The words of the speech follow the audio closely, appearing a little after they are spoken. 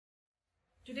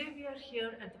Today we are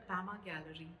here at the PAMA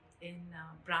Gallery in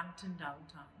Brampton,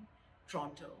 downtown,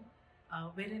 Toronto,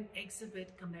 where an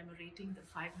exhibit commemorating the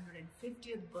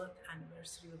 550th birth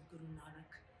anniversary of Guru Nanak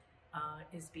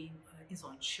is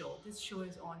on show. This show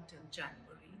is on till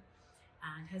January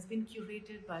and has been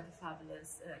curated by the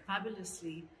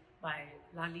fabulously by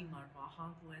Lali Marwaha,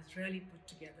 who has really put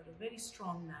together a very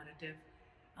strong narrative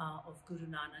of Guru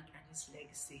Nanak and his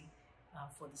legacy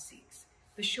for the Sikhs.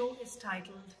 The show is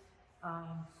titled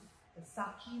the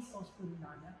Sakhis of Guru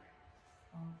Nanak,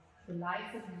 the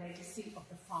life and legacy of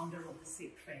the founder of the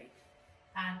Sikh Faith.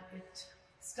 And it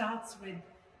starts with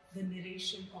the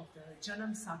narration of the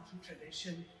Janam Sakhi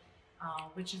tradition,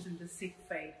 which is in the Sikh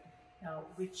Faith,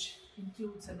 which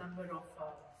includes a number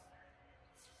of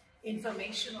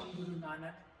information on Guru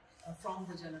Nanak from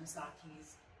the Janam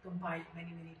Sakhis, compiled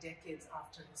many decades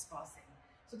after his passing.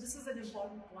 So this is an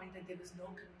important point, that there was no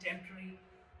contemporary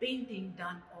painting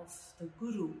done of the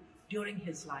Guru during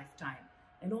his lifetime.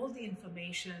 And all the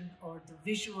information or the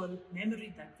visual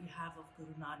memory that we have of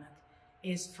Guru Nanak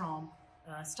is from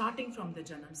starting from the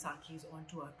Janam Sakhis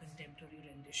onto our contemporary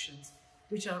renditions,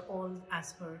 which are all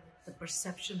as per the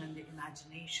perception and the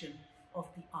imagination of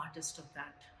the artist of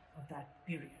that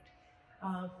period.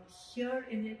 Here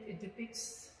in it, it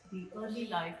depicts the early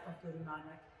life of Guru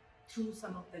Nanak through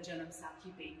some of the Janam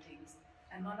Sakhi paintings.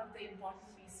 And one of the important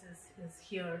pieces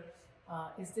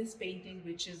is this painting,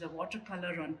 which is a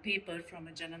watercolor on paper from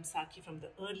a Janam Sakhi from the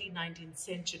early 19th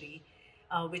century,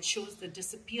 which shows the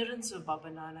disappearance of Baba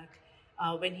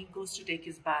Nanak when he goes to take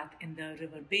his bath in the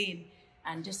river Bain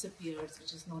and disappears,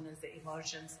 which is known as the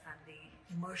emergence and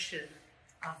the immersion,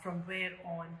 from where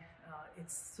on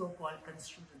it's so-called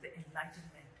construed as the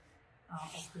enlightenment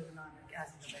of Guru Nanak as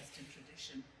in the Western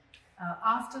tradition.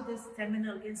 After this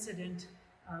seminal incident,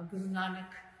 Guru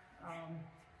Nanak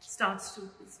starts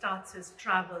his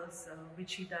travels,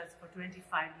 which he does for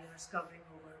 25 years, covering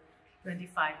over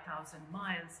 25,000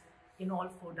 miles in all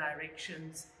 4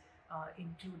 directions,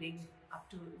 including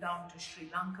down to Sri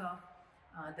Lanka,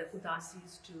 the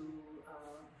Udasis to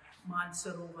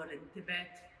Mansarovar in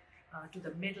Tibet, to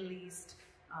the Middle East,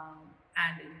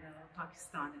 and in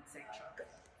Pakistan, etc.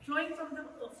 Flowing from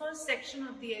the first section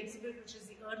of the exhibit, which is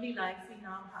the early life, we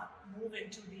now move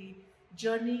into the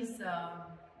journeys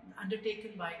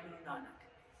undertaken by Guru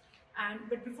Nanak.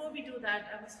 But before we do that,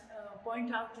 I must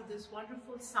point out to this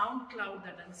wonderful sound cloud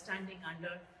that I'm standing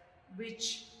under,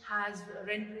 which has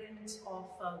renderings of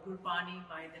Gurbani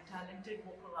by the talented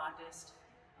vocal artist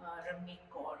Ramneek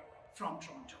Kaur from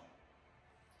Toronto.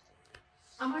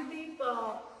 Amardeep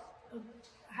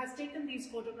has taken these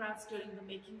photographs during the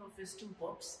making of his 2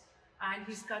 books, and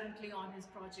he's currently on his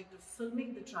project of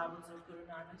filming the travels of Guru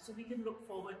Nanak, so we can look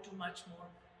forward to much more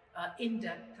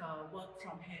in-depth work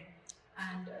from him.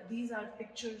 And these are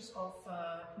pictures of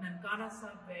Nankana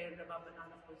Sahib, where Baba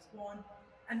Nanak was born.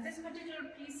 And this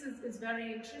particular piece is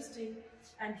very interesting,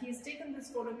 and he's taken this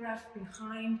photograph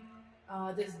behind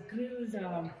this grilled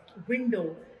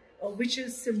window, which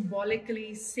is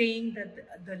symbolically saying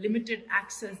that the limited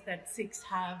access that Sikhs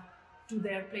have to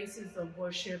their places of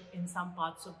worship in some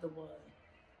parts of the world.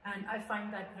 And I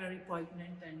find that very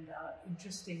poignant and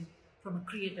interesting from a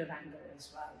creative angle as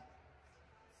well.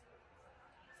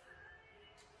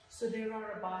 So there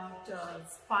are about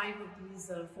 5 of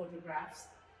these photographs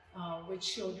which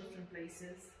show different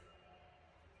places.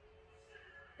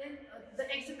 Then the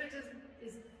exhibit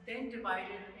is then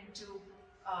divided into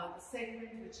the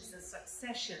segment, which is a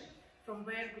succession, from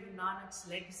where Guru Nanak's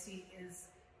legacy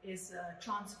is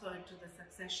transferred to the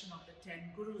succession of the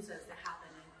 10 Gurus as they happen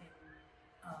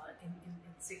in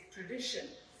Sikh tradition.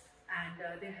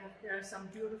 And there are some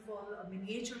beautiful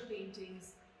miniature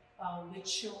paintings which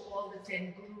show all the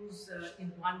 10 Gurus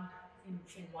in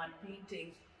one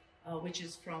painting, which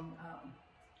is from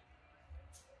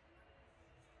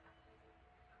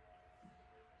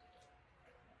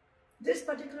this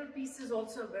particular piece is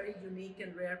also a very unique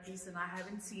and rare piece, and I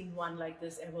haven't seen one like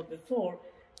this ever before,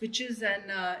 which is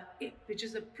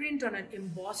a print on an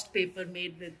embossed paper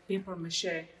made with paper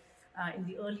mache in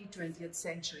the early 20th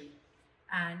century,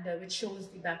 and which shows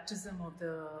the baptism of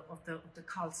the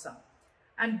Khalsa.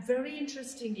 And very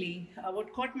interestingly,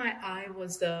 what caught my eye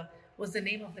was the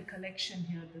name of the collection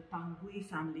here, the Tangui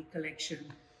family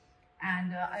collection.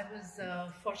 And I was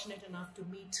fortunate enough to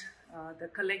meet the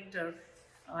collector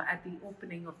at the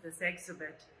opening of this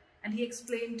exhibit, and he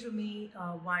explained to me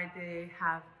why they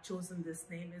have chosen this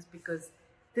name is because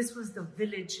this was the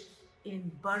village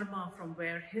in Burma from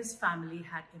where his family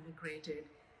had immigrated,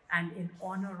 and in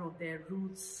honor of their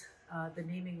roots, the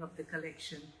naming of the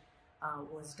collection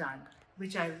was done,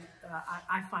 which I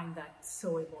find that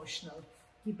so emotional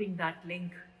keeping that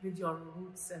link with your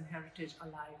roots and heritage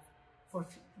alive for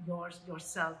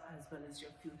yourself as well as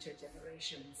your future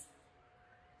generations.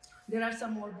 There are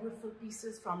some more beautiful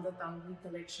pieces from the Tangui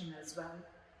collection as well.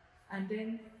 And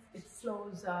then it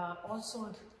flows,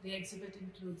 also the exhibit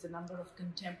includes a number of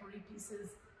contemporary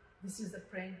pieces. This is a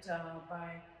print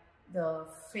by the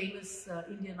famous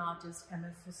Indian artist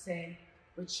M.F. Hussain,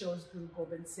 which shows Guru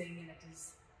Gobind Singh, and it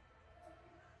is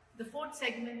the fourth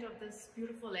segment of this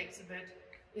beautiful exhibit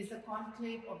is the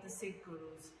conclave of the Sikh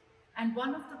Gurus. And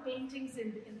one of the paintings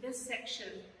in this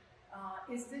section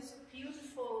is this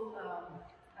beautiful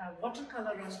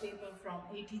watercolor on paper from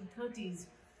 1830s,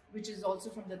 which is also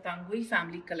from the Tangui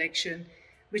family collection,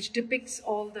 which depicts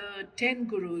all the 10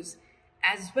 Gurus,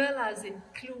 as well as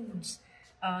includes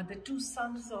the two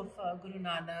sons of Guru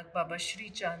Nanak, Baba Shri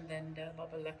Chand and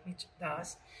Baba Lakshmi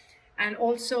Das. And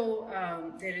also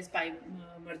there is by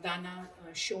Mardana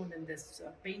shown in this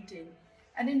painting.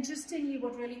 And interestingly,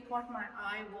 what really caught my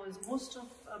eye was most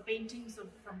of paintings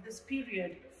from this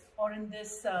period or in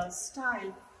this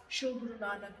style show Guru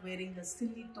Nanak wearing a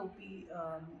silly topi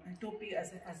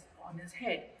as on his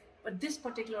head. But this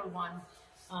particular one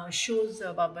shows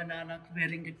Baba Nanak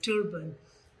wearing a turban,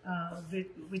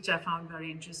 which I found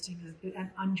very interesting and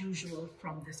unusual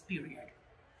from this period.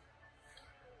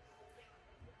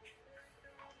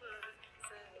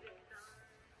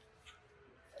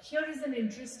 Here is an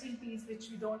interesting piece which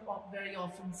we don't very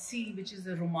often see, which is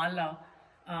a Rumala,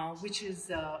 which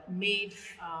is made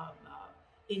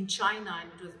in China, and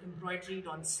it was embroidered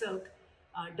on silk,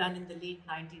 done in the late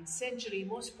 19th century.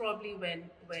 Most probably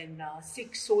when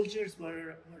Sikh soldiers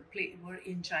were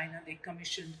in China, they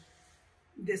commissioned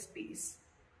this piece.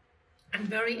 And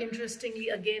very interestingly,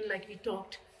 again, like we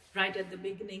talked right at the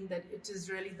beginning, that it is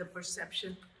really the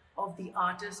perception of the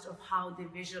artist of how they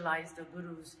visualize the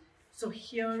Gurus. So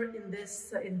here in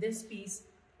this piece,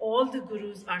 all the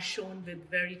Gurus are shown with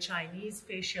very Chinese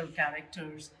facial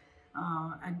characters,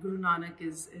 and Guru Nanak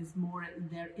is more in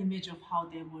their image of how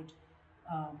they would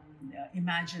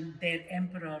imagine their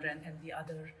emperor and the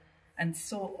other, and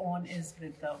so on is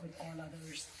with all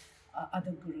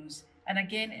other Gurus. And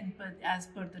again, as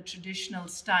per the traditional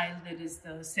style, there is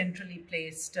the centrally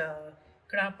placed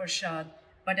Kra Prasad,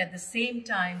 but at the same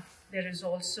time, there is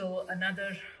also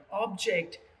another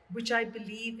object which I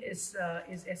believe is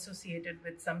associated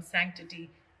with some sanctity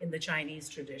in the Chinese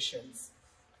traditions.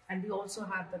 And we also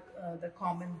have the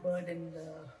common bird and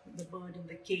the bird in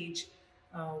the cage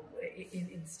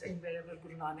in wherever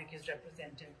Guru Nanak is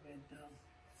represented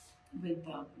with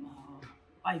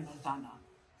Bhai Mardana.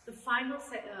 The final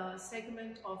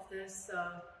segment of this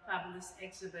fabulous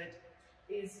exhibit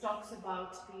talks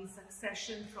about the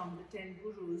succession from the 10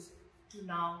 Gurus to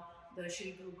now the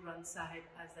Shri Guru Granth Sahib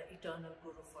as the eternal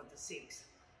Guru for the Sikhs.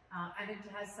 And it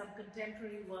has some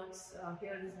contemporary works.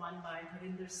 Here is one by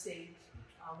Harinder Singh,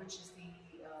 which is the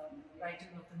writing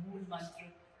of the Mool Mantra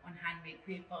on handmade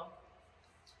paper.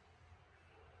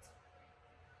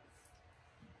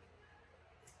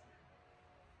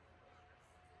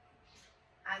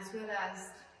 As well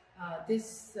as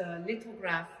this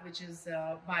lithograph, which is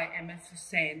by M.F.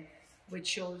 Hussain, which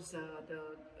shows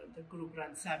the Guru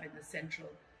Granth Sahib in the central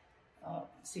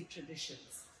Sikh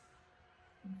traditions.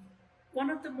 One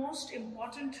of the most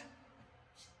important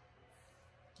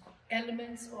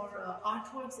elements or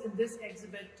artworks in this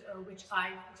exhibit, which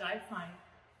I find,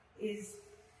 is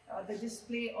the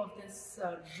display of this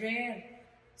rare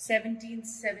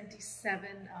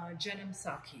 1777 Janam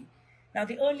Sakhi. Now,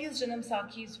 the earliest Janam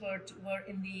Sakhis were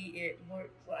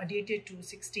dated to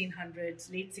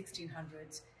 1600s, late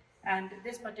 1600s. And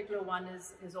this particular one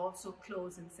is also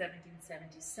closed in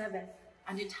 1777,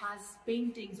 and it has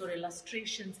paintings or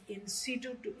illustrations in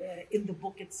situ in the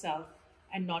book itself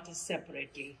and not as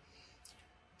separately.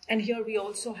 And here we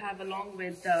also have, along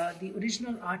with the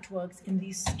original artworks, in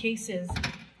these cases,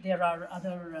 there are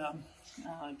other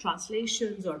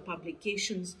translations or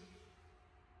publications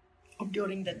of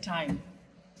during that time.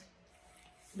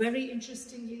 Very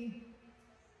interestingly,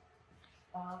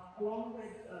 along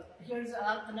with, here's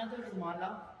another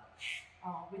Rumala,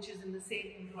 which is in the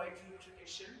same embroidery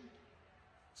tradition.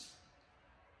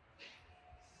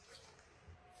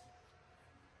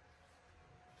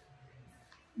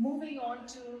 Moving on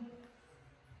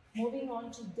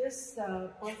to this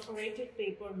perforated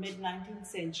paper, mid-19th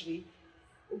century,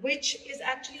 which is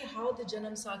actually how the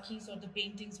Janam Sakhis or the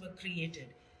paintings were created.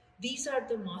 These are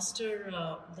the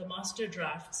master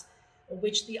drafts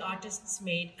which the artists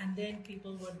made, and then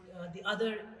people would, the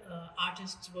other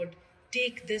artists would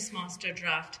take this master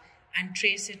draft and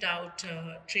trace it out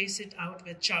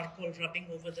with charcoal, rubbing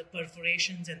over the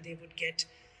perforations, and they would get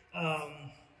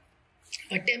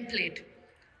a template,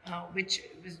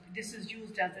 this is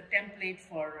used as a template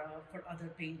for other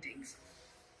paintings.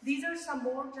 These are some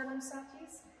more Janam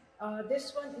Sakhis.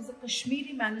 This one is a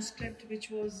Kashmiri manuscript which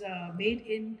was made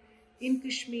in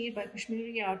Kashmir by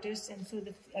Kashmiri artists, and so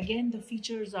again the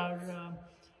features are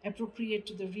appropriate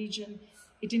to the region.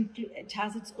 It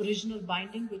has its original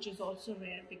binding, which is also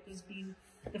rare because being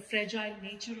the fragile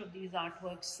nature of these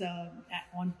artworks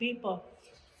on paper,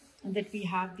 and that we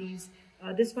have these.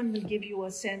 This one will give you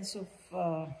a sense of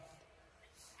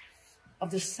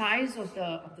the size of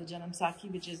the Janam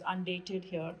Sakhi, which is undated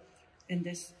here in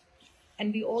this.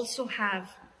 And we also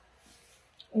have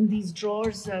in these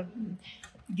drawers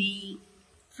the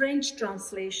French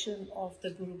translation of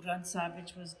the Guru Granth Sahib,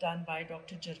 which was done by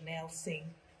Dr. Jarnail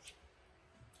Singh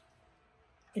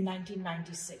in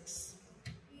 1996.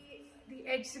 The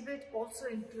exhibit also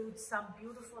includes some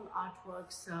beautiful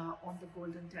artworks on the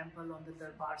Golden Temple, on the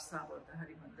Darbar Sahib or the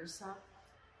Harimandir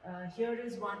Sahib. Here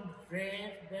is one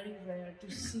rare, very rare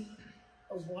to see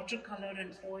a watercolor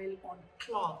and oil on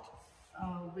cloth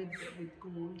with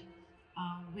gold,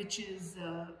 which is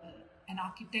an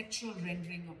architectural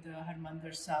rendering of the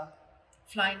Harimandir Sahib.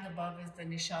 Flying above is the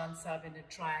Nishan Sahib in a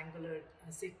triangular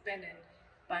Sikh pennant,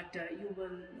 but you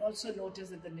will also notice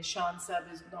that the Nishan Sahib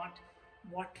is not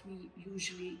what we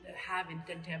usually have in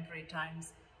contemporary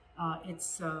times.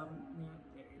 It's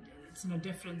in a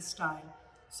different style.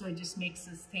 So it just makes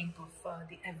us think of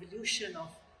the evolution of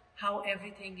how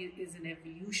everything is an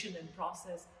evolution and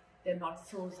process. They're not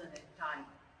frozen in time.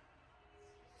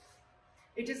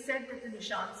 It is said that the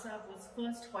Nishan Sahib was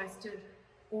first hoisted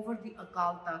over the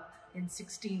Akal Takht in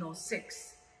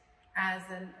 1606,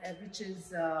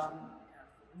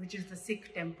 which is the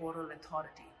Sikh temporal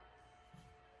authority.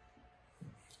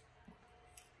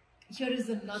 Here is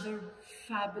another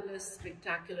fabulous,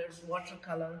 spectacular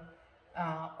watercolor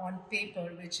on paper,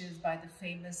 which is by the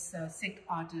famous Sikh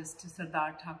artist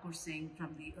Sardar Thakur Singh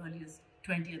from the earliest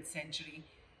 20th century.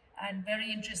 And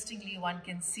very interestingly, one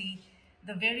can see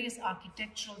the various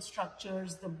architectural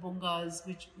structures, the bungas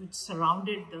which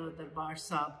surrounded the Darbar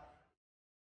Sahib,